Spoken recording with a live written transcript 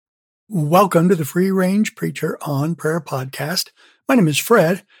Welcome to the Free Range Preacher on Prayer podcast. My name is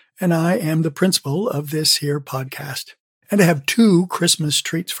Fred, and I am the principal of this here podcast. And I have two Christmas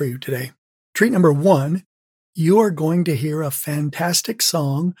treats for you today. Treat number one, you are going to hear a fantastic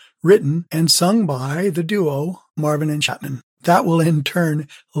song written and sung by the duo Marvin and Chapman. That will in turn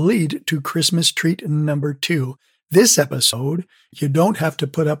lead to Christmas treat number two. This episode, you don't have to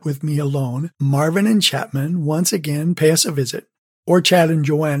put up with me alone. Marvin and Chapman once again pay us a visit. Or Chad and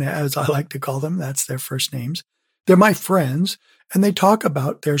Joanna, as I like to call them. That's their first names. They're my friends, and they talk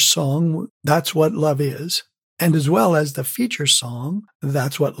about their song, That's What Love Is. And as well as the feature song,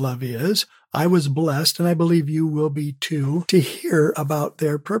 That's What Love Is, I was blessed, and I believe you will be too, to hear about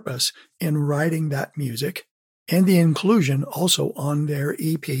their purpose in writing that music and the inclusion also on their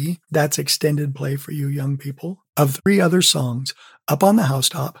EP, that's extended play for you young people, of 3 other songs, Up on the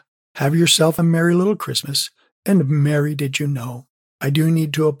Housetop, Have Yourself a Merry Little Christmas, and Mary Did You Know. I do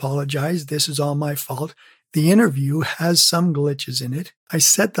need to apologize. This is all my fault. The interview has some glitches in it. I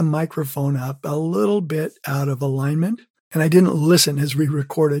set the microphone up a little bit out of alignment, and I didn't listen as we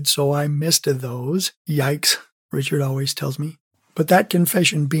recorded, so I missed those. Yikes, Richard always tells me. But that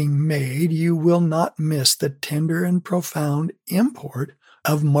confession being made, you will not miss the tender and profound import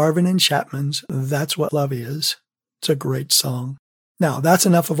of Marvin and Chapman's That's What Love Is. It's a great song. Now, that's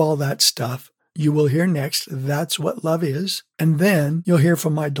enough of all that stuff. You will hear next, That's What Love Is, and then you'll hear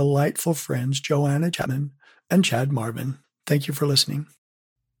from my delightful friends, Joanna Chapman and Chad Marvin. Thank you for listening.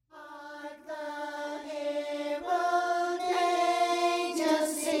 Hark the herald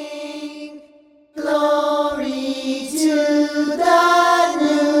angels sing, glory to the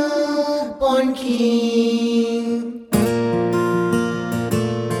newborn King.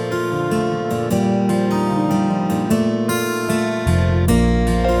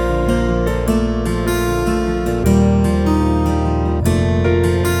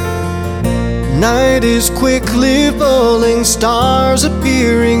 Night is quickly falling, stars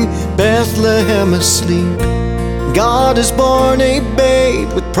appearing, Bethlehem asleep. God is born a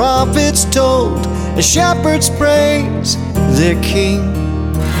babe with prophets told, and shepherds praise their King.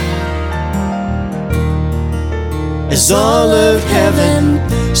 As all of heaven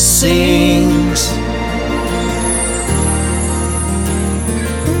sings,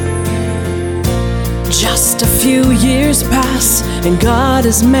 just a few years pass, and God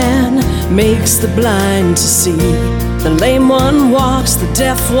as man makes the blind to see. The lame one walks, the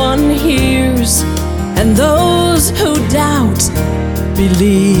deaf one hears, and those who doubt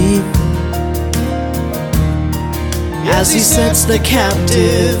believe. as he sets the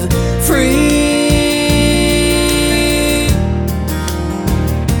captive free.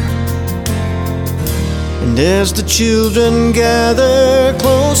 And as the children gather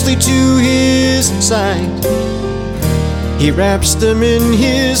closely to his side, he wraps them in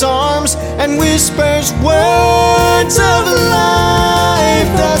his arms and whispers words of life.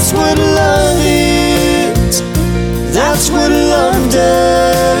 That's what love is. That's what love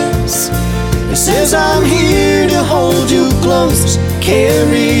does. It says, I'm here to hold you close,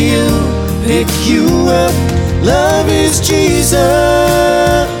 carry you, pick you up. Love is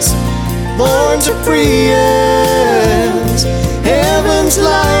Jesus, born to free us. Heaven's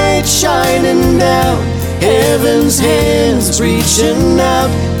light shining down, heaven's hands reaching out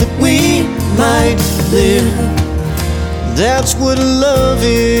that we might live. That's what love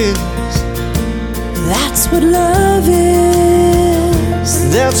is. That's what love is.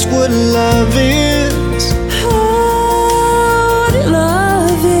 That's what love is. Oh, what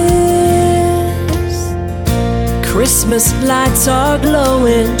love is. Christmas lights are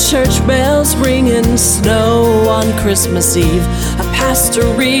glowing, church bells ringing, snow on Christmas Eve. A pastor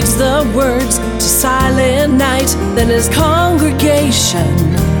reads the words to silent night, then his congregation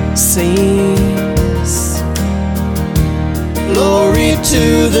sings. Glory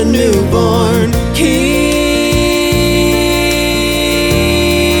to the newborn King.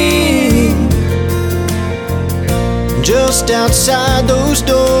 Just outside those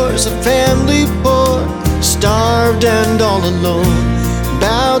doors, a family poor, starved and all alone,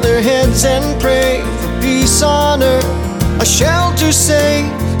 bow their heads and pray for peace on earth, a shelter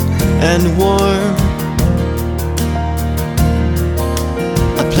safe and warm,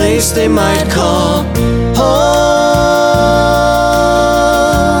 a place they might call home.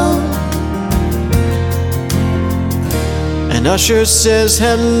 An usher says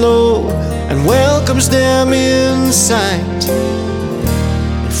hello and welcomes them inside.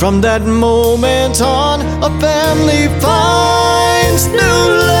 And from that moment on, a family finds new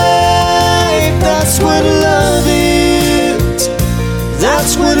life. That's what love is.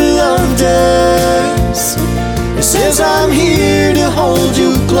 That's what love does. It says I'm here to hold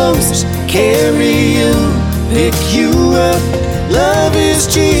you close, carry you, pick you up. Love is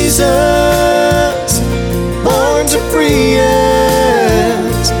Jesus, born to free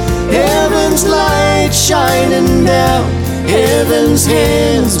us. Heaven's light shining down, heaven's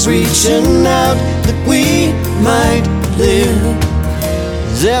hands reaching out that we might live.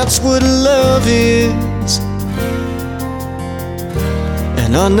 That's what love is.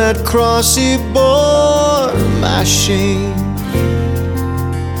 And on that cross he bore my shame,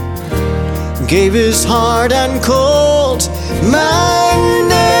 gave his heart and called my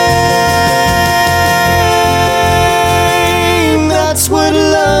name. That's what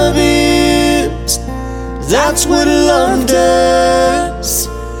love is. That's what love does.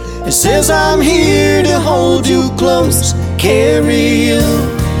 It says I'm here to hold you close, carry you,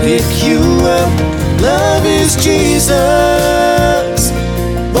 pick you up. Love is Jesus,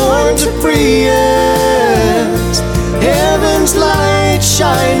 born to free us. Heaven's light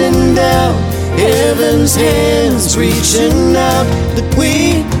shining down, heaven's hands reaching out that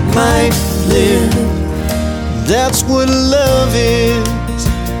we might live. That's what love is.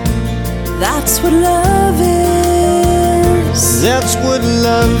 That's what love is. That's what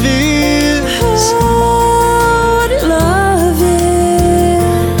love is. Oh, what love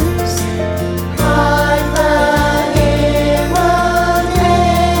is. Hark the herald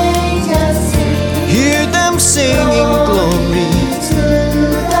angels sing, Hear them singing glory. to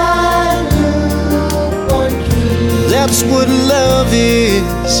the newborn King. That's what love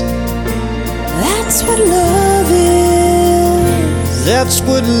is. That's what love is. That's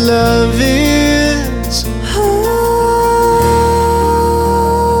what love is. Oh.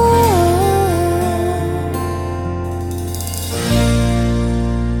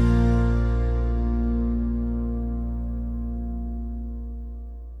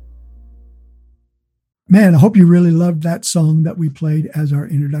 Man, I hope you really loved that song that we played as our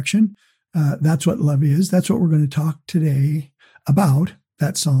introduction. That's what love is. That's what we're going to talk today about,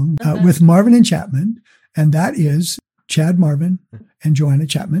 that song, with Marvin and Chapman. And that is Chad Marvin and Joanna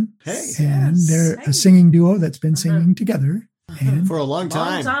Chapman. Hey. And Yes. they're a singing duo that's been singing together. And, For a long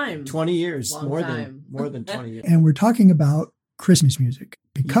time. time. 20 years. Long More time. than 20 years. and we're talking about Christmas music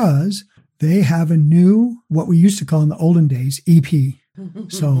because they have a new, what we used to call in the olden days, EP.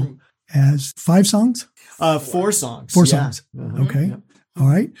 So as 5 songs? 4 songs. 4 Yeah. songs. Uh-huh. Okay. Yep. All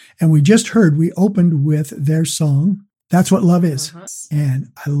right. And we just heard, we opened with their song, That's What Love Is.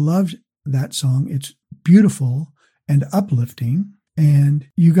 And I loved that song. It's beautiful and uplifting. And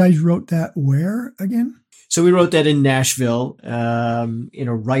you guys wrote that where again? So we wrote that in Nashville, in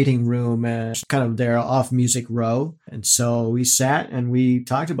a writing room, kind of there off Music Row. And so we sat and we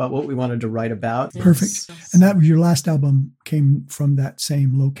talked about what we wanted to write about. Perfect. And that was your last album came from that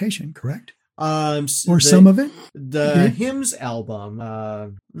same location, correct? Or some of it? The did? Hymns album.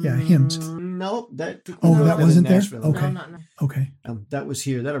 Yeah, Hymns. No, that. Oh, no, that was wasn't in there? Nashville. Okay. No, not. Okay. That was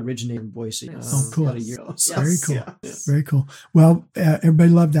here. That originated in Boise. Oh, cool. About a year ago. So, Very cool. yeah. Very cool. Well, everybody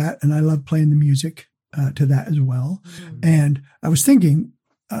loved that. And I love playing the music to that as well. And I was thinking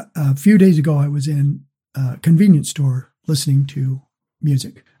a few days ago, I was in a convenience store listening to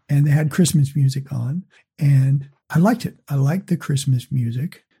music and they had Christmas music on and I liked it. I liked the Christmas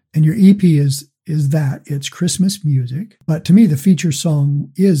music. And your EP is that it's Christmas music. But to me, the feature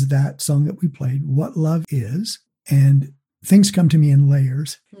song is that song that we played, What Love Is. And things come to me in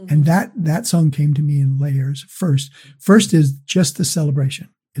layers. And that song came to me in layers first. First is just the celebration.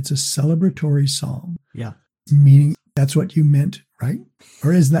 It's a celebratory song. Yeah. Meaning that's what you meant, right?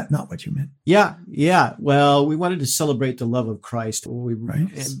 Or is that not what you meant? Yeah. Yeah. Well, we wanted to celebrate the love of Christ. Right.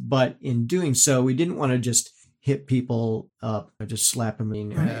 But in doing so, we didn't want to just hit people up or just slap them in.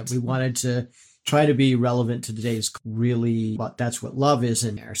 Right. We wanted to try to be relevant to today's really, but that's what love is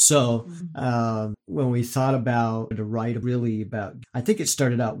in there. So when we thought about to write really about, I think it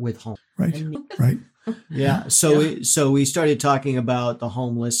started out with home. Right. Right. Yeah. So we started talking about the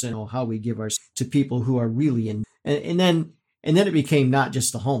homeless and how we give ours to people who are really in, and then it became not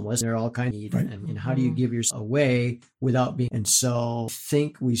just the homeless. There are all kinds of need, Right. and how do you give yourself away without being? And so I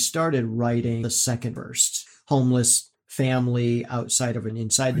think we started writing the second verse, homeless family outside of and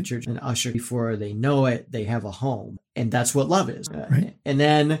inside the church, and usher before they know it, they have a home, and that's what love is. Right.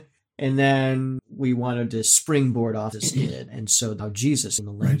 And then we wanted to springboard off this did, and so now Jesus in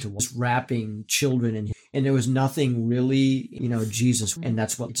the land was wrapping children in, and there was nothing really, Jesus, and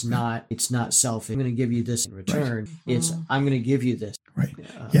that's what it's not selfish. I'm going to give you this in return. It's I'm going to give you this. Right.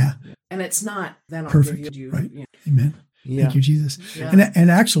 Yeah. And it's not, then I'll Perfect. give you. Right. You know, Amen. Yeah. Thank you, Jesus. Yeah. And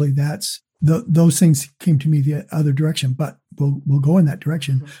actually, that's those things came to me the other direction, but we'll go in that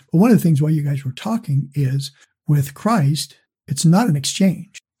direction. But one of the things while you guys were talking is With Christ, it's not an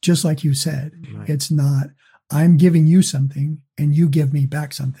exchange. Just like you said, Right. it's not, I'm giving you something and you give me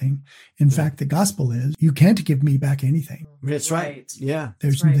back something. In fact, the gospel is you can't give me back anything. That's right. Yeah.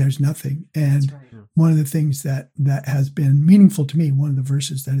 There's right. there's nothing. And That's right. one of the things that has been meaningful to me, one of the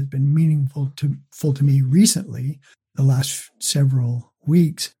verses that has been meaningful to me recently, the last several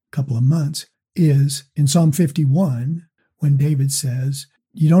weeks, couple of months, is in Psalm 51 when David says,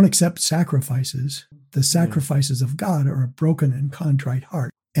 "You don't accept sacrifices. The sacrifices of God are a broken and contrite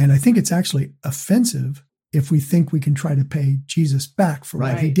heart." And I think it's actually offensive if we think we can try to pay Jesus back for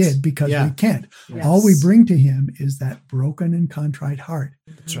what he Right. did, because Yeah. we can't. Yes. All we bring to him is that broken and contrite heart.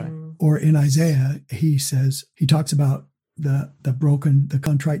 That's right. Or in Isaiah, he says, he talks about the broken, the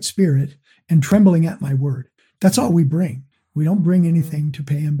contrite spirit and trembling at my word. That's all we bring. We don't bring anything to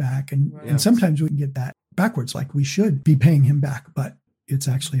pay him back. And, Right. and sometimes we can get that backwards, like we should be paying him back, but it's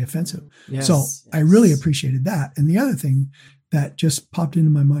actually offensive. Yes. So I really appreciated that. And the other thing that just popped into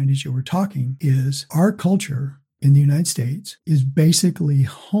my mind as you were talking is our culture in the United States is basically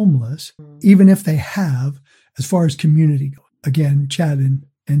homeless, even if they have, as far as community goes. Again, Chad and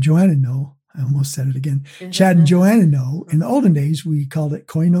Joanna know, I almost said it again. Chad and Joanna know, in the olden days, we called it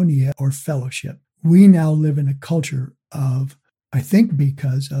koinonia or fellowship. We now live in a culture of, I think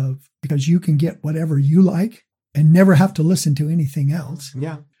because you can get whatever you like and never have to listen to anything else.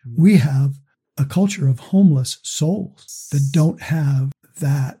 Yeah. We have a culture of homeless souls that don't have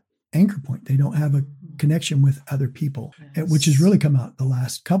that anchor point. They don't have a connection with other people, which has really come out the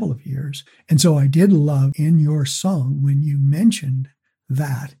last couple of years. And so I did love in your song when you mentioned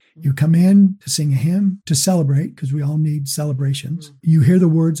that. You come in to sing a hymn, to celebrate, because we all need celebrations. You hear the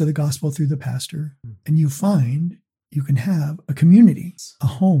words of the gospel through the pastor, and you find you can have a community, a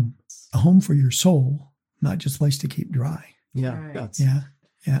home for your soul, not just a place to keep dry. Yeah. Right. That's- Yeah.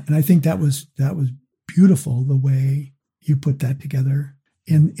 Yeah. And I think that was beautiful, the way you put that together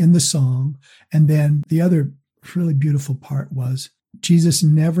in the song. And then the other really beautiful part was Jesus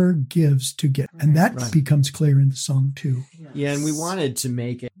never gives to get. And that Right. becomes clear in the song too. Yeah, and we wanted to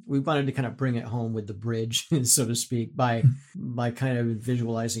kind of bring it home with the bridge, so to speak, by kind of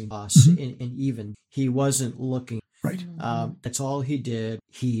visualizing us. And even he wasn't looking. Right. That's all he did.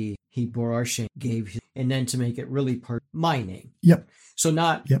 He bore our shame, and then to make it really part my name. Yep. So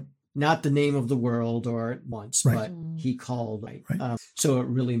not Yep. not the name of the world or once, Right. but he called. Right. So it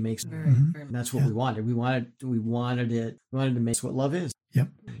really makes. Very, very And that's what we wanted. We wanted to make what love is. Yep.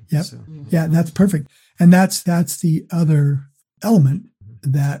 Yep. So, Yeah, that's perfect. And that's the other element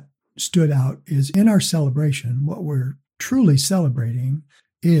that stood out is in our celebration, what we're truly celebrating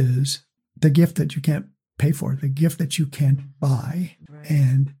is the gift that you can't pay for, the gift that you can't buy,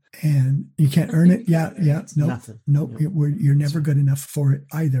 and you can't earn it. Yeah. Nope. Nothing. Nope. You're never good enough for it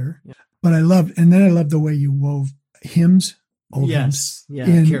either. Yeah. But I loved the way you wove hymns, old hymns. Yes.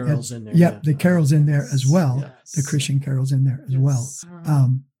 Yeah. Carols in there. Yep, the carols in there as well. Yes. The Christian carols in there as well. Yes.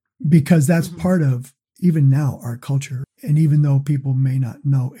 Because that's part of, even now, our culture. And even though people may not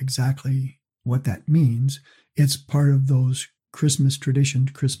know exactly what that means, it's part of those Christmas tradition,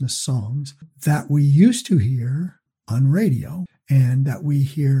 Christmas songs that we used to hear on radio, and that we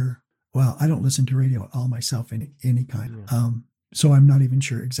hear, well, I don't listen to radio at all myself in any kind. So I'm not even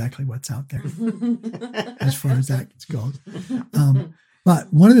sure exactly what's out there as far as that goes.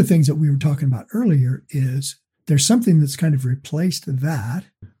 But one of the things that we were talking about earlier is there's something that's kind of replaced that,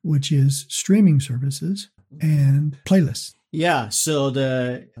 which is streaming services and playlists. Yeah. So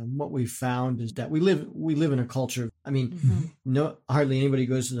what we found is that we live in a culture. I mean, no, hardly anybody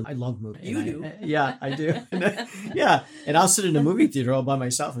goes to I love movies. You do. Yeah, I do. Yeah, and I'll sit in a movie theater all by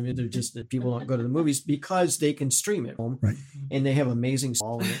myself. I mean, they're just that people don't go to the movies because they can stream it home, Right. and they have amazing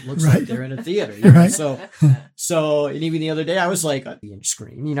sound, and it looks Right. like they're in a theater. You know? Right. So, and even the other day, I was like, the inch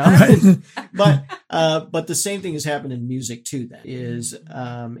screen, you know. Right. But the same thing has happened in music too. That is,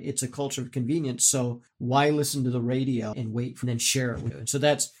 it's a culture of convenience. So why listen to the radio and wait and then share it with you? And so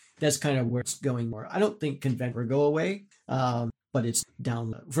that's kind of where it's going more. I don't think convention will go away, but it's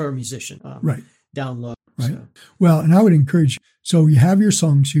download for a musician. Right. Download. Right. So, Well, and I would encourage, so you have your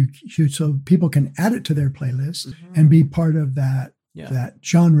songs, so people can add it to their playlist and be part of that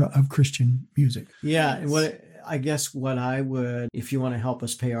genre of Christian music. yeah. And what I would, if you want to help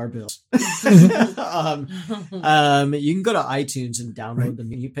us pay our bills, you can go to iTunes and download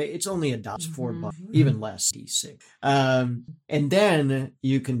them. You pay, it's only $4, even less, D6. And then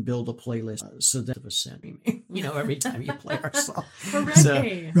you can build a playlist so that of a cent, every time you play our song.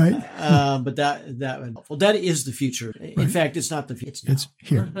 Hooray. Right. But that would be helpful. That is the future. In fact, it's not the future. It's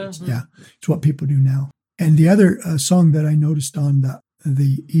here. Yeah. It's what people do now. And the other song that I noticed on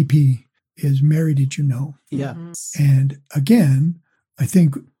the EP is Mary, Did You Know? Yeah. And again, I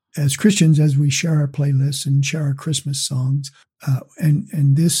think as Christians, as we share our playlists and share our Christmas songs,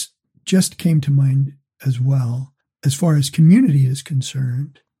 and this just came to mind as well, as far as community is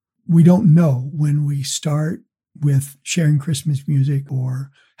concerned, we don't know when we start with sharing Christmas music or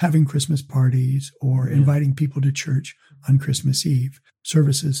having Christmas parties or inviting people to church on Christmas Eve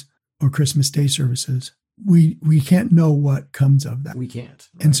services or Christmas Day services. We can't know what comes of that. We can't.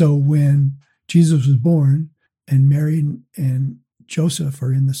 And so when Jesus was born and Mary and Joseph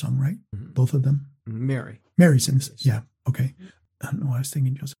are in the song, right? Both of them? Mary's in this. Yeah. Okay. I don't know why I was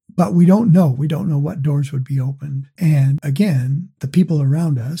thinking Joseph. But we don't know. We don't know what doors would be opened. And again, the people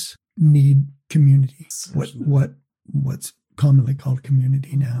around us need community. What's commonly called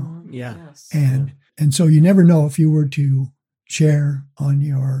community now. Yeah. And so you never know if you were to share on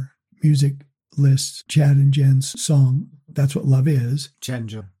your music list Chad and Jen's song, That's What Love Is. Chad and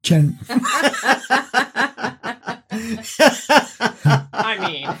Joe. I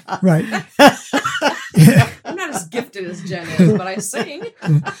mean, Right. I'm not as gifted as Jen is, but I sing.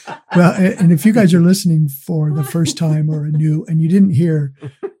 Well, and if you guys are listening for the first time or anew, and you didn't hear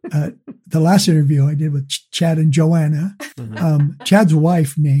the last interview I did with Chad and Joanna, Chad's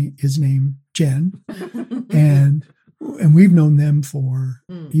wife is named Jen, and we've known them for,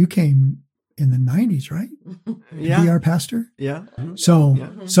 you came in the 90s, right? Yeah. Be our pastor? Yeah.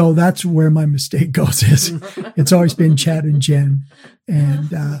 So that's where my mistake goes is it's always been Chad and Jen.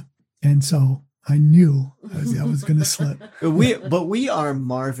 And so I knew I was going to slip. But we are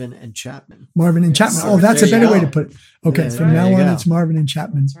Marvin and Chapman. Marvin and Chapman. Oh, that's a There you better way go. to put it. Okay, from There now you on, go. it's Marvin and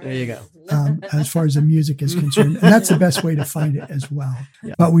Chapman. There you go. As far as the music is concerned. And that's the best way to find it as well.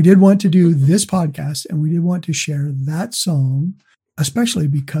 Yeah. But we did want to do this podcast and we did want to share that song, especially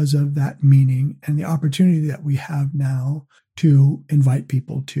because of that meaning and the opportunity that we have now to invite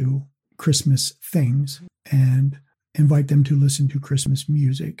people to Christmas things and invite them to listen to Christmas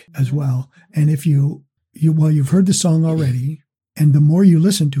music as well. And if you've heard the song already, and the more you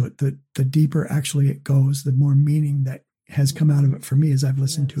listen to it, the deeper actually it goes, the more meaning that has come out of it for me as I've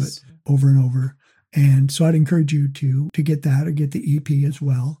listened to it over and over. And so I'd encourage you to get that or get the EP as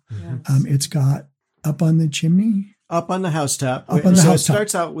well. It's got Up on the Chimney. Up on the Housetop. Up on the So it Housetop.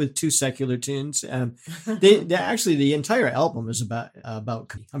 starts out with two secular tunes. They actually, the entire album is about.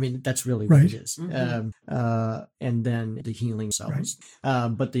 I mean, that's really what Right. it is. And then the healing songs.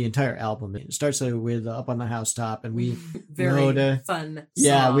 But the entire album starts with Up on the Housetop, and we Very wrote fun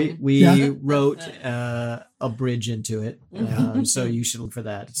yeah, song. we wrote a bridge into it. So you should look for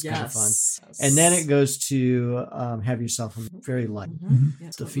that. It's kind of fun. And then it goes to Have Yourself a Very Light.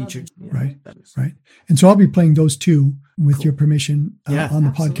 Yes, The I love featured. it. Yeah, Right. that is- Right. And so I'll be playing those two with Cool. your permission Yeah, on the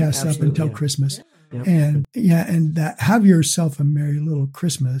absolutely, podcast up absolutely, until yeah. Christmas. Yep. And that Have Yourself a Merry Little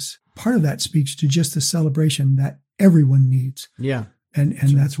Christmas, part of that speaks to just the celebration that everyone needs. Yeah. And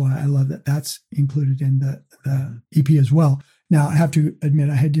that's why I love that that's included in the EP as well. Now, I have to admit,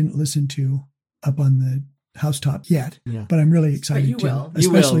 I didn't listen to Up on the Housetop yet, Yeah. but I'm really excited you to, will. You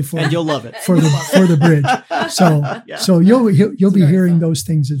especially will, and you'll love it. for the bridge. So Yeah. so you'll be very hearing fun. those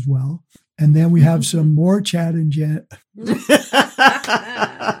things as well. And then we have some more Chad and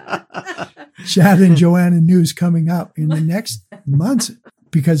Joanna news coming up in the next months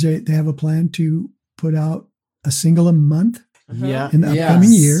because they have a plan to put out a single a month Yeah. in the Yes.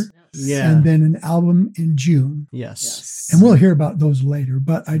 upcoming year, Yeah. and then an album in June. Yes. And we'll hear about those later.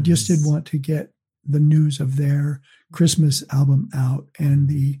 But I just did want to get the news of their Christmas album out and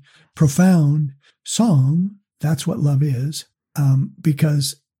the profound song, That's What Love Is,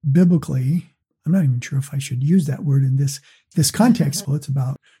 because biblically, I'm not even sure if I should use that word in this context. Well, it's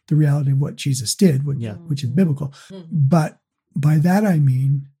about the reality of what Jesus did, which is biblical. But by that, I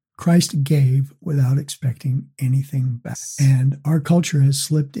mean, Christ gave without expecting anything back. And our culture has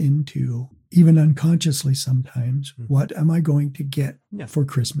slipped into, even unconsciously sometimes, what am I going to get for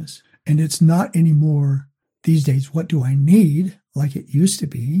Christmas? And it's not anymore these days, what do I need, like it used to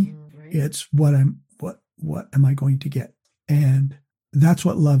be. It's what am I going to get? And That's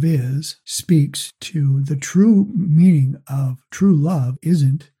What Love Is speaks to the true meaning of true love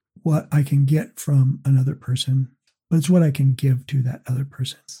isn't what I can get from another person, but it's what I can give to that other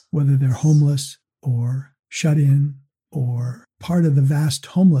person, whether they're homeless or shut in or part of the vast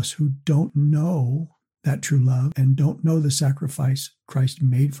homeless who don't know that true love and don't know the sacrifice Christ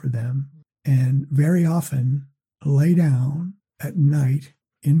made for them. And very often lay down at night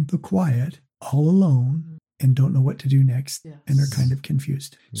in the quiet, all alone, and don't know what to do next, and are kind of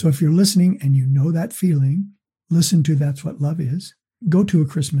confused. So if you're listening and you know that feeling, listen to That's What Love Is. Go to a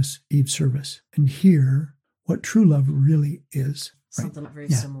Christmas Eve service and hear what true love really is. Something very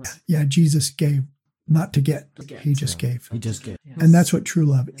Yeah. similar. Yeah, Jesus gave not to get. To get. He just gave. He just gave. Yes. And that's what true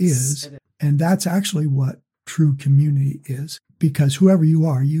love Yes, is. it is. And that's actually what true community is. Because whoever you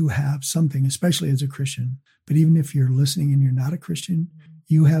are, you have something, especially as a Christian. But even if you're listening and you're not a Christian,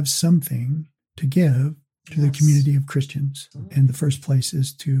 you have something to give to the Yes. community of Christians. Absolutely. And the first place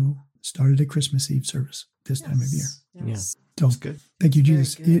is to start at a Christmas Eve service this time of year. Yes. So That's good. thank you, Very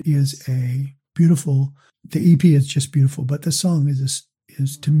Jesus. good. It is a beautiful, the EP is just beautiful, but the song is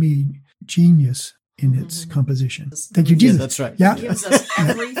to me genius in its composition. Thank you, Yeah, Jesus. that's right. Yeah. It gives us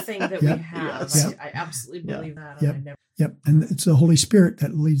everything that Yeah. we have. Yeah. I absolutely Yeah. believe that. Yep. And I never, Yep. And it's the Holy Spirit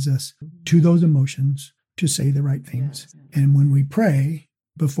that leads us to those emotions to say the right things. Yes. And when we pray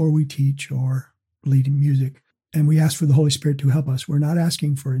before we teach or lead in music, and we ask for the Holy Spirit to help us, we're not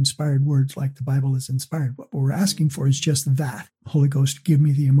asking for inspired words like the Bible is inspired. What we're asking for is just that. Holy Ghost, give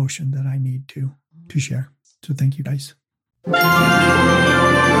me the emotion that I need to share. So thank you, Dice.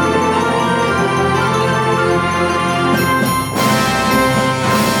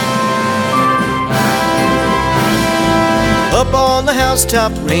 Up on the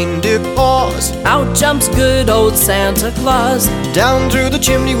housetop, reindeer paws. Out jumps good old Santa Claus. Down through the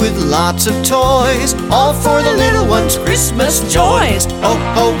chimney with lots of toys. All for the little ones' Christmas joys. Ho,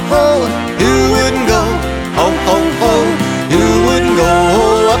 ho, ho, who wouldn't go? Ho, ho, ho, who wouldn't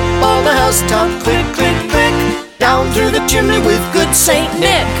go? Up on the housetop, click, click, click. Down through the chimney with good Saint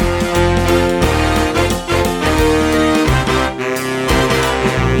Nick.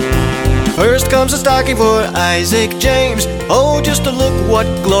 First comes a stocking for Isaac James. Oh, just to look what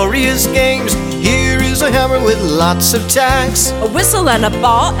glorious games. Here is a hammer with lots of tacks. A whistle and a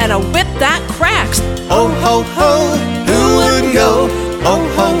ball and a whip that cracks. Ho, ho, ho, who wouldn't go? Ho,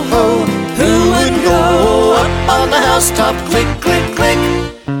 ho, ho, who wouldn't go? Up on the housetop, click, click, click.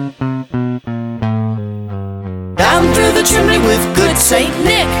 Down through the chimney with good Saint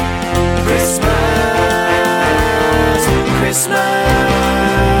Nick. Christmas, Christmas.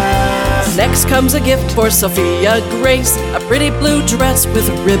 Next comes a gift for Sophia Grace, a pretty blue dress with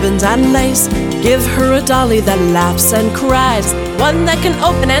ribbons and lace. Give her a dolly that laughs and cries, one that can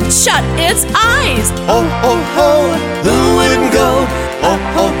open and shut its eyes. Ho, ho, ho, who wouldn't go? Ho,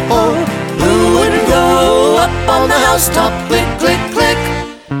 ho, ho, who wouldn't go? Up on the housetop, click, click, click.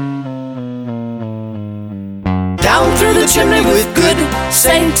 Down through the chimney with good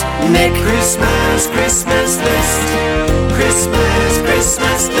Saint Nick. Christmas, Christmas list. Christmas,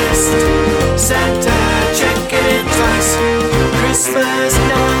 Christmas list. Santa checking it twice. Christmas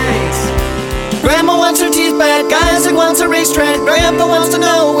night. Grandma wants her teeth back. Isaac wants a racetrack. Grandpa wants to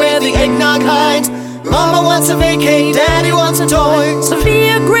know where the eggnog hides. Mama wants a vacay. Daddy wants a toy.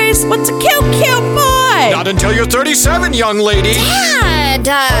 Sophia Grace wants a cute, cute boy. Not until you're 37, young lady.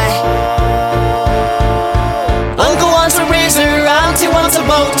 Uncle wants a razor, Auntie wants a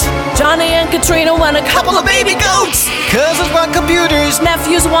boat. Johnny and Katrina want a couple Couple of baby goats. Cousins want computers.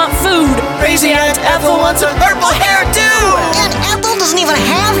 nephews want food. Crazy Aunt Ethel wants a purple hairdo. And Ethel doesn't even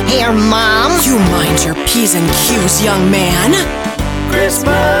have hair, Mom. You mind your P's and Q's, young man.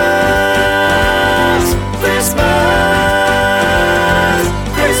 Christmas, Christmas,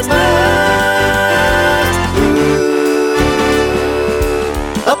 Christmas.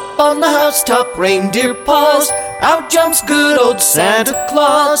 Up on the housetop, reindeer paws. Out jumps good old Santa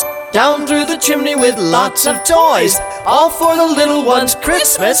Claus. Down through the chimney with lots of toys. All for the little ones'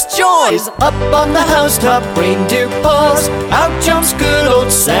 Christmas joys. Up on the housetop, reindeer paws. Out jumps good old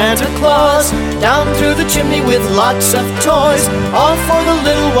Santa Claus. Down through the chimney with lots of toys. All for the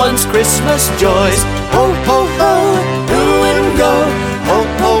little ones' Christmas joys. Ho, ho, ho, who wouldn't go? Ho,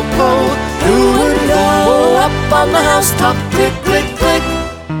 ho, ho, who wouldn't go? Up on the housetop, click, click, click.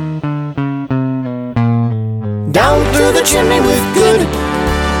 Down through the chimney with good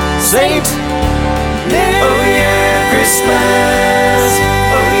Saint Nick. Oh yeah, Christmas.